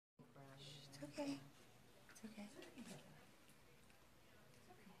Okay.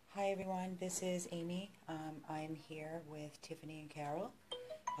 Hi everyone, this is Amy. I'm here with Tiffany and Carol.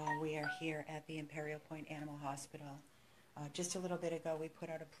 We are here at the Imperial Point Animal Hospital. Just a little bit ago we put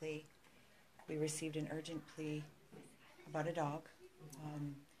out a plea. We received an urgent plea about a dog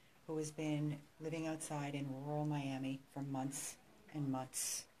who has been living outside in rural Miami for months and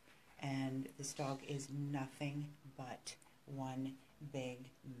months. And this dog is nothing but one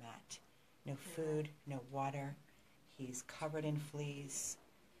big mat. No food, no water. He's covered in fleas.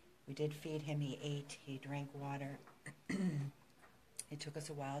 We did feed him, he ate, he drank water. It took us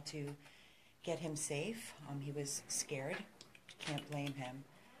a while to get him safe. He was scared. Can't blame him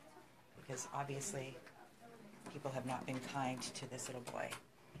because obviously people have not been kind to this little boy.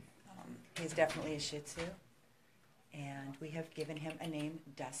 He's definitely a Shih Tzu, and we have given him a name,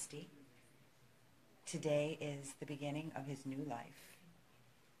 Dusty. Today is the beginning of his new life.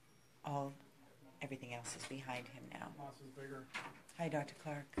 Everything else is behind him now. Moss is bigger. Hi, Dr.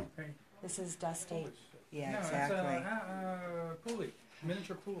 Clark. Hey. This is Dusty. Yeah, no, exactly. It's a pulley,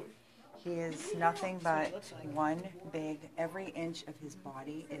 miniature pulley. He is nothing but one big, every inch of his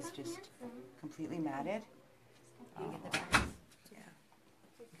body is just completely matted. Yeah.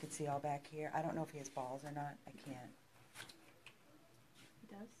 You can see all back here. I don't know if he has balls or not. I can't. He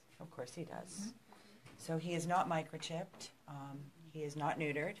does? Of course he does. Mm-hmm. So he is not microchipped. He is not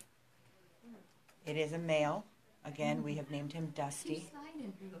neutered. It is a male. Again, we have named him Dusty.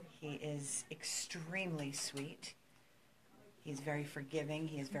 He is extremely sweet. He's very forgiving.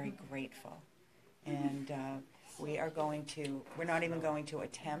 He is very grateful. And we're not even going to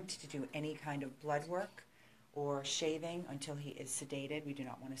attempt to do any kind of blood work or shaving until he is sedated. We do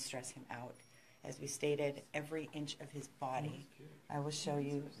not want to stress him out. As we stated, every inch of his body. I will show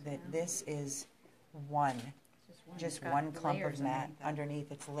you that this is just one clump of mat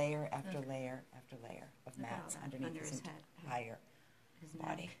underneath. It's layer after layer after layer of mats underneath his entire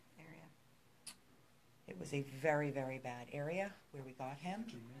body. It was a very, very bad area where we got him,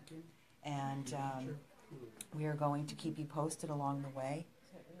 and we are going to keep you posted along the way.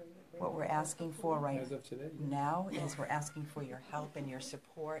 What we're asking for right now is we're asking for your help and your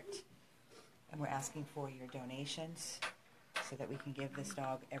support, and we're asking for your donations so that we can give this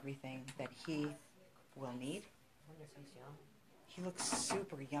dog everything that he will need. He looks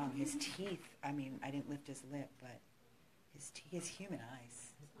super young. His teeth, I mean, I didn't lift his lip, but he has human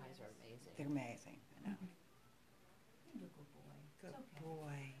eyes. His eyes are amazing. They're amazing, I know. You're a good boy. Good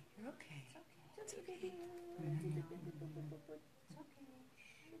boy. You're okay. It's okay. It's okay. It's okay.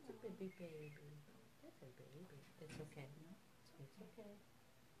 It's a baby baby. It's a baby. It's okay. It's okay.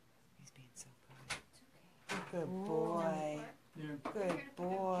 He's being so good. It's okay. Good boy. Yeah. Good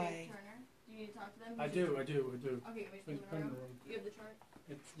boy. Do you need to talk to them? I do. Okay, wait, Please put it in the room. You have the chart?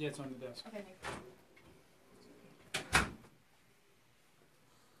 It's on the desk. Okay, thanks.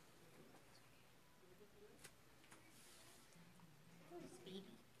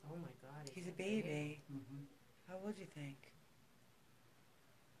 Oh my God. He's a baby. Mm-hmm. How old do you think?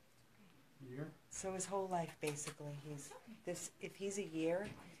 Year? So his whole life, basically, if he's a year,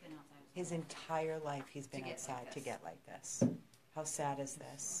 his entire life he's been outside to get like this. How sad is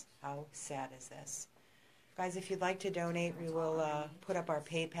this? How sad is this? Guys, if you'd like to donate, we will put up our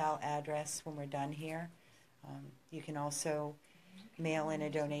PayPal address when we're done here. You can also mail in a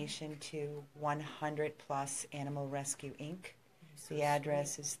donation to 100 Plus Animal Rescue, Inc. The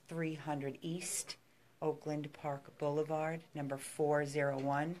address is 300 East, Oakland Park Boulevard, number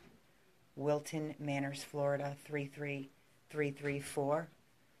 401, Wilton, Manors, Florida, 33334.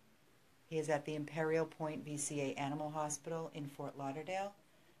 He is at the Imperial Point VCA Animal Hospital in Fort Lauderdale.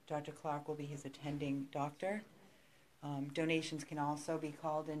 Dr. Clark will be his attending doctor. Donations can also be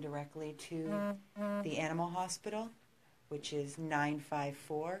called in directly to the animal hospital, which is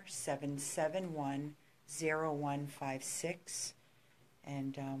 954-771-0156.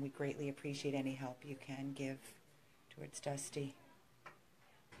 And we greatly appreciate any help you can give towards Dusty.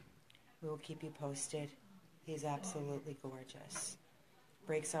 We will keep you posted. He's absolutely gorgeous.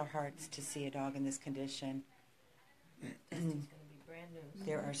 Breaks our hearts to see a dog in this condition.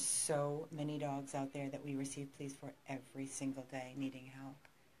 There are so many dogs out there that we receive pleas for every single day needing help.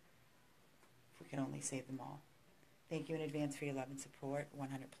 If we can only save them all. Thank you in advance for your love and support.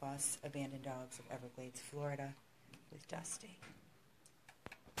 100 Plus Abandoned Dogs of Everglades, Florida with Dusty.